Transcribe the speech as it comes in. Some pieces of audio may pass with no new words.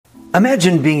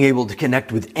Imagine being able to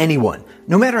connect with anyone,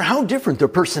 no matter how different their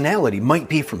personality might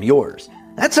be from yours.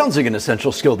 That sounds like an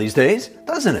essential skill these days,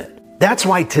 doesn't it? That's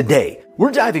why today,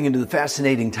 we're diving into the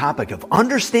fascinating topic of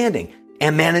understanding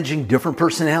and managing different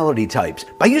personality types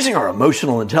by using our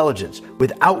emotional intelligence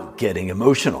without getting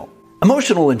emotional.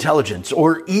 Emotional intelligence,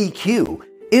 or EQ,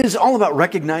 is all about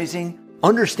recognizing,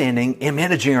 understanding, and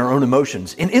managing our own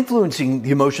emotions and influencing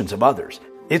the emotions of others.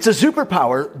 It's a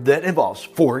superpower that involves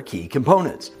 4 key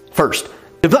components. First,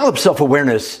 develop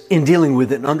self-awareness in dealing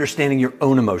with and understanding your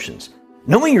own emotions.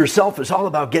 Knowing yourself is all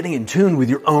about getting in tune with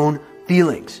your own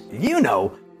feelings. You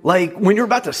know, like when you're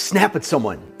about to snap at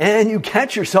someone and you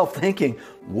catch yourself thinking,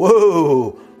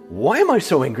 whoa, why am I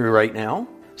so angry right now?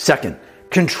 Second,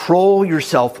 control your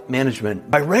self-management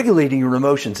by regulating your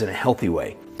emotions in a healthy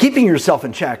way. Keeping yourself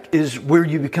in check is where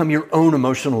you become your own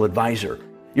emotional advisor.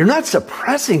 You're not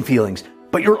suppressing feelings,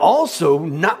 but you're also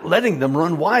not letting them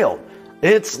run wild.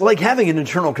 It's like having an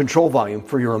internal control volume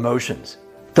for your emotions.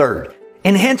 Third,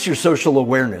 enhance your social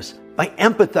awareness by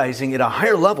empathizing at a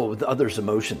higher level with others'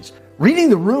 emotions.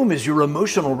 Reading the room is your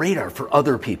emotional radar for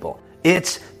other people.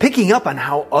 It's picking up on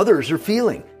how others are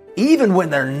feeling, even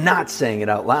when they're not saying it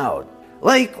out loud.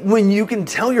 Like when you can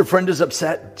tell your friend is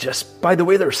upset just by the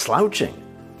way they're slouching.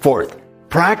 Fourth,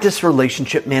 practice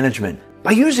relationship management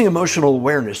by using emotional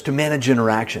awareness to manage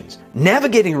interactions.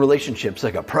 Navigating relationships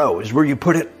like a pro is where you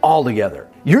put it all together.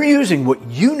 You're using what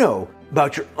you know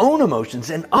about your own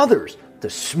emotions and others to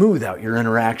smooth out your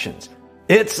interactions.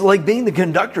 It's like being the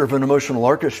conductor of an emotional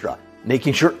orchestra,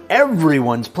 making sure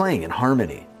everyone's playing in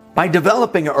harmony. By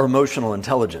developing our emotional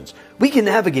intelligence, we can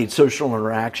navigate social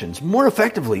interactions more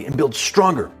effectively and build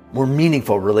stronger, more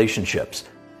meaningful relationships.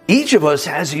 Each of us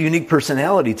has a unique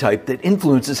personality type that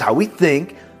influences how we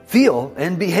think, feel,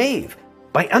 and behave.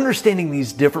 By understanding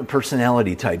these different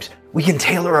personality types, we can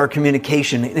tailor our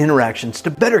communication and interactions to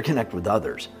better connect with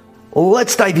others.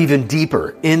 Let's dive even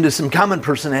deeper into some common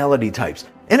personality types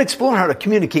and explore how to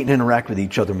communicate and interact with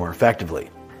each other more effectively.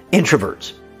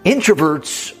 Introverts.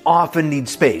 Introverts often need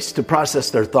space to process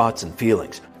their thoughts and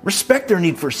feelings. Respect their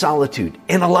need for solitude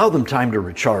and allow them time to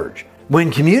recharge.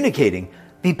 When communicating,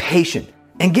 be patient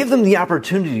and give them the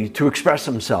opportunity to express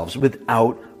themselves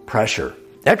without pressure.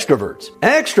 Extroverts.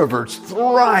 Extroverts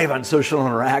thrive on social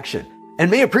interaction and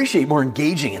may appreciate more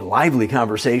engaging and lively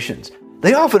conversations.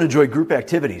 They often enjoy group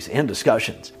activities and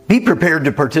discussions. Be prepared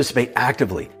to participate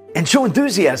actively and show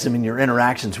enthusiasm in your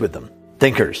interactions with them.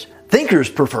 Thinkers. Thinkers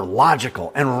prefer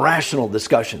logical and rational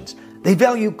discussions. They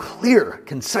value clear,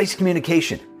 concise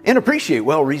communication and appreciate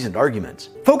well-reasoned arguments.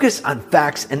 Focus on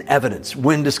facts and evidence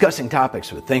when discussing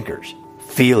topics with thinkers.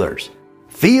 Feelers.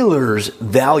 Feelers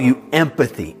value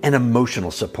empathy and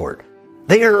emotional support.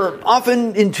 They are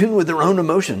often in tune with their own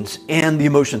emotions and the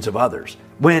emotions of others.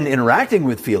 When interacting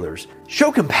with feelers,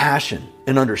 show compassion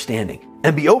and understanding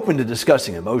and be open to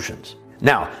discussing emotions.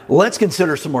 Now, let's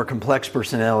consider some more complex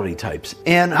personality types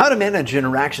and how to manage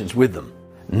interactions with them.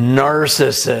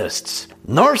 Narcissists.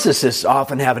 Narcissists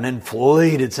often have an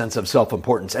inflated sense of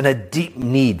self-importance and a deep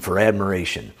need for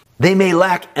admiration. They may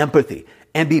lack empathy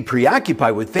and be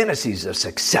preoccupied with fantasies of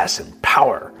success and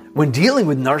power. When dealing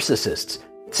with narcissists,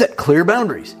 set clear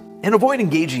boundaries and avoid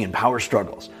engaging in power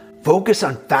struggles. Focus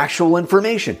on factual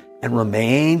information and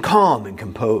remain calm and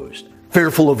composed.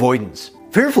 Fearful avoidance.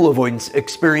 Fearful avoidance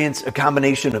experience a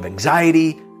combination of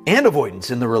anxiety and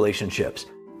avoidance in their relationships.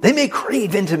 They may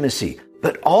crave intimacy,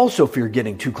 but also fear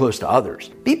getting too close to others.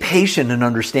 Be patient and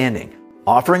understanding,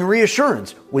 offering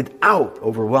reassurance without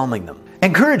overwhelming them.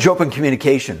 Encourage open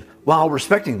communication while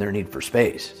respecting their need for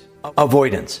space.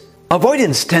 Avoidance.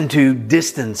 Avoidants tend to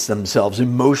distance themselves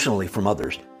emotionally from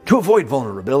others to avoid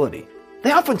vulnerability.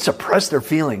 They often suppress their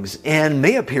feelings and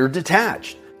may appear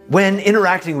detached. When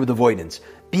interacting with avoidants,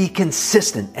 be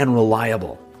consistent and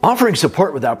reliable, offering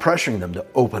support without pressuring them to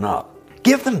open up.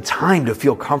 Give them time to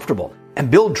feel comfortable and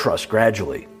build trust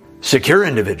gradually. Secure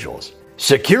individuals.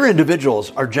 Secure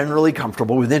individuals are generally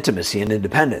comfortable with intimacy and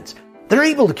independence. They're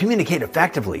able to communicate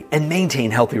effectively and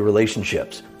maintain healthy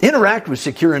relationships. Interact with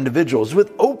secure individuals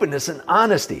with openness and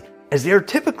honesty, as they are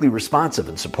typically responsive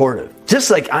and supportive.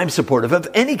 Just like I'm supportive of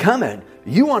any comment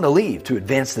you want to leave to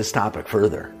advance this topic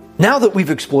further. Now that we've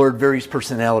explored various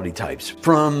personality types,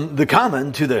 from the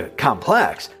common to the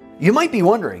complex, you might be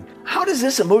wondering, how does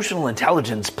this emotional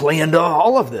intelligence play into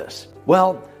all of this?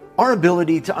 Well, our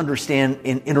ability to understand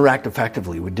and interact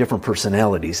effectively with different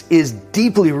personalities is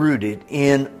deeply rooted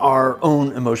in our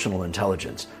own emotional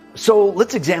intelligence. So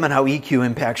let's examine how EQ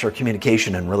impacts our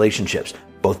communication and relationships,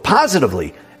 both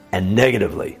positively and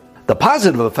negatively. The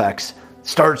positive effects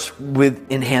starts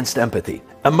with enhanced empathy.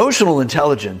 Emotional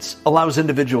intelligence allows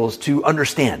individuals to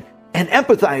understand and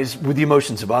empathize with the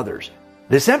emotions of others.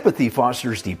 This empathy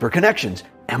fosters deeper connections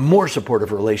and more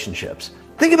supportive relationships.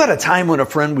 Think about a time when a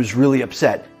friend was really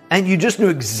upset and you just knew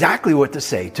exactly what to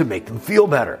say to make them feel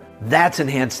better. That's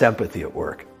enhanced empathy at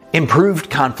work. Improved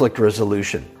conflict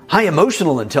resolution. High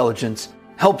emotional intelligence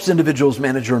helps individuals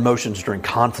manage their emotions during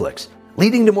conflicts,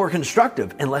 leading to more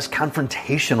constructive and less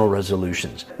confrontational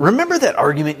resolutions. Remember that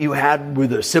argument you had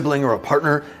with a sibling or a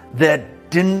partner that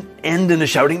didn't end in a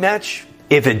shouting match?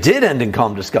 If it did end in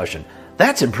calm discussion,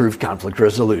 that's improved conflict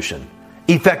resolution.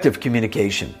 Effective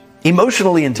communication.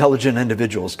 Emotionally intelligent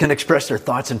individuals can express their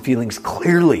thoughts and feelings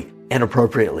clearly and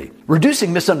appropriately,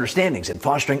 reducing misunderstandings and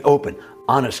fostering open,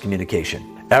 honest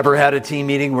communication. Ever had a team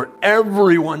meeting where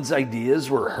everyone's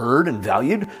ideas were heard and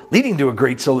valued, leading to a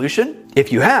great solution?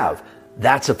 If you have,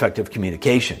 that's effective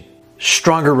communication.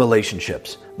 Stronger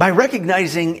relationships. By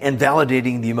recognizing and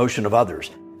validating the emotion of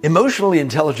others, emotionally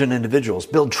intelligent individuals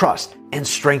build trust and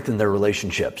strengthen their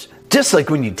relationships. Just like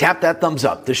when you tap that thumbs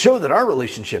up to show that our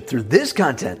relationship through this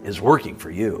content is working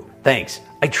for you. Thanks.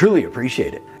 I truly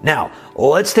appreciate it. Now,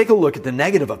 let's take a look at the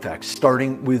negative effects,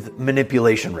 starting with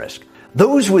manipulation risk.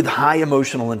 Those with high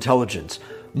emotional intelligence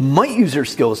might use their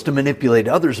skills to manipulate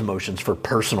others' emotions for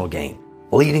personal gain,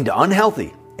 leading to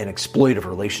unhealthy and exploitive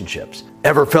relationships.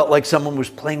 Ever felt like someone was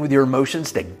playing with your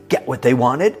emotions to get what they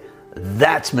wanted?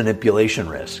 That's manipulation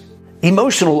risk.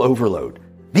 Emotional overload.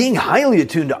 Being highly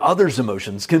attuned to others'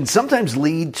 emotions can sometimes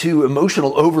lead to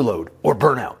emotional overload or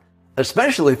burnout,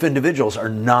 especially if individuals are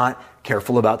not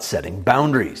careful about setting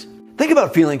boundaries. Think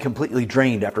about feeling completely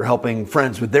drained after helping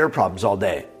friends with their problems all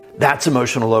day. That's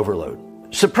emotional overload.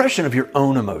 Suppression of your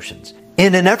own emotions.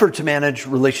 In an effort to manage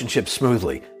relationships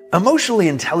smoothly, emotionally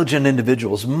intelligent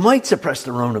individuals might suppress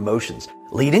their own emotions,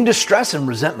 leading to stress and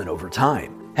resentment over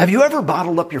time. Have you ever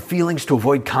bottled up your feelings to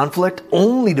avoid conflict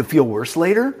only to feel worse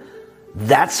later?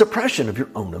 That's suppression of your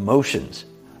own emotions.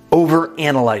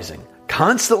 Overanalyzing.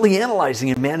 Constantly analyzing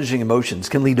and managing emotions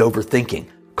can lead to overthinking,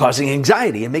 causing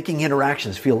anxiety and making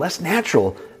interactions feel less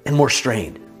natural and more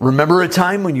strained. Remember a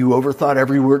time when you overthought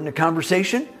every word in a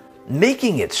conversation,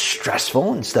 making it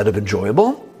stressful instead of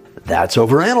enjoyable? That's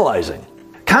overanalyzing.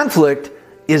 Conflict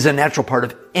is a natural part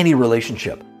of any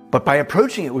relationship, but by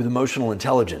approaching it with emotional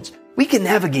intelligence, we can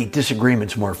navigate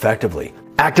disagreements more effectively.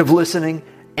 Active listening,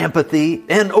 empathy,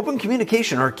 and open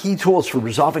communication are key tools for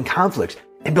resolving conflicts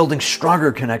and building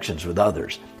stronger connections with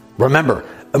others. Remember,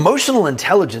 emotional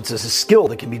intelligence is a skill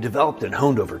that can be developed and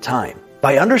honed over time.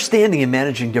 By understanding and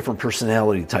managing different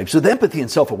personality types with empathy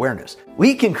and self-awareness,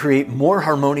 we can create more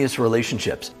harmonious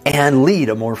relationships and lead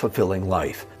a more fulfilling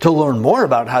life. To learn more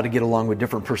about how to get along with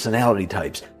different personality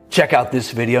types, check out this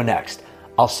video next.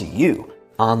 I'll see you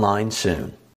online soon.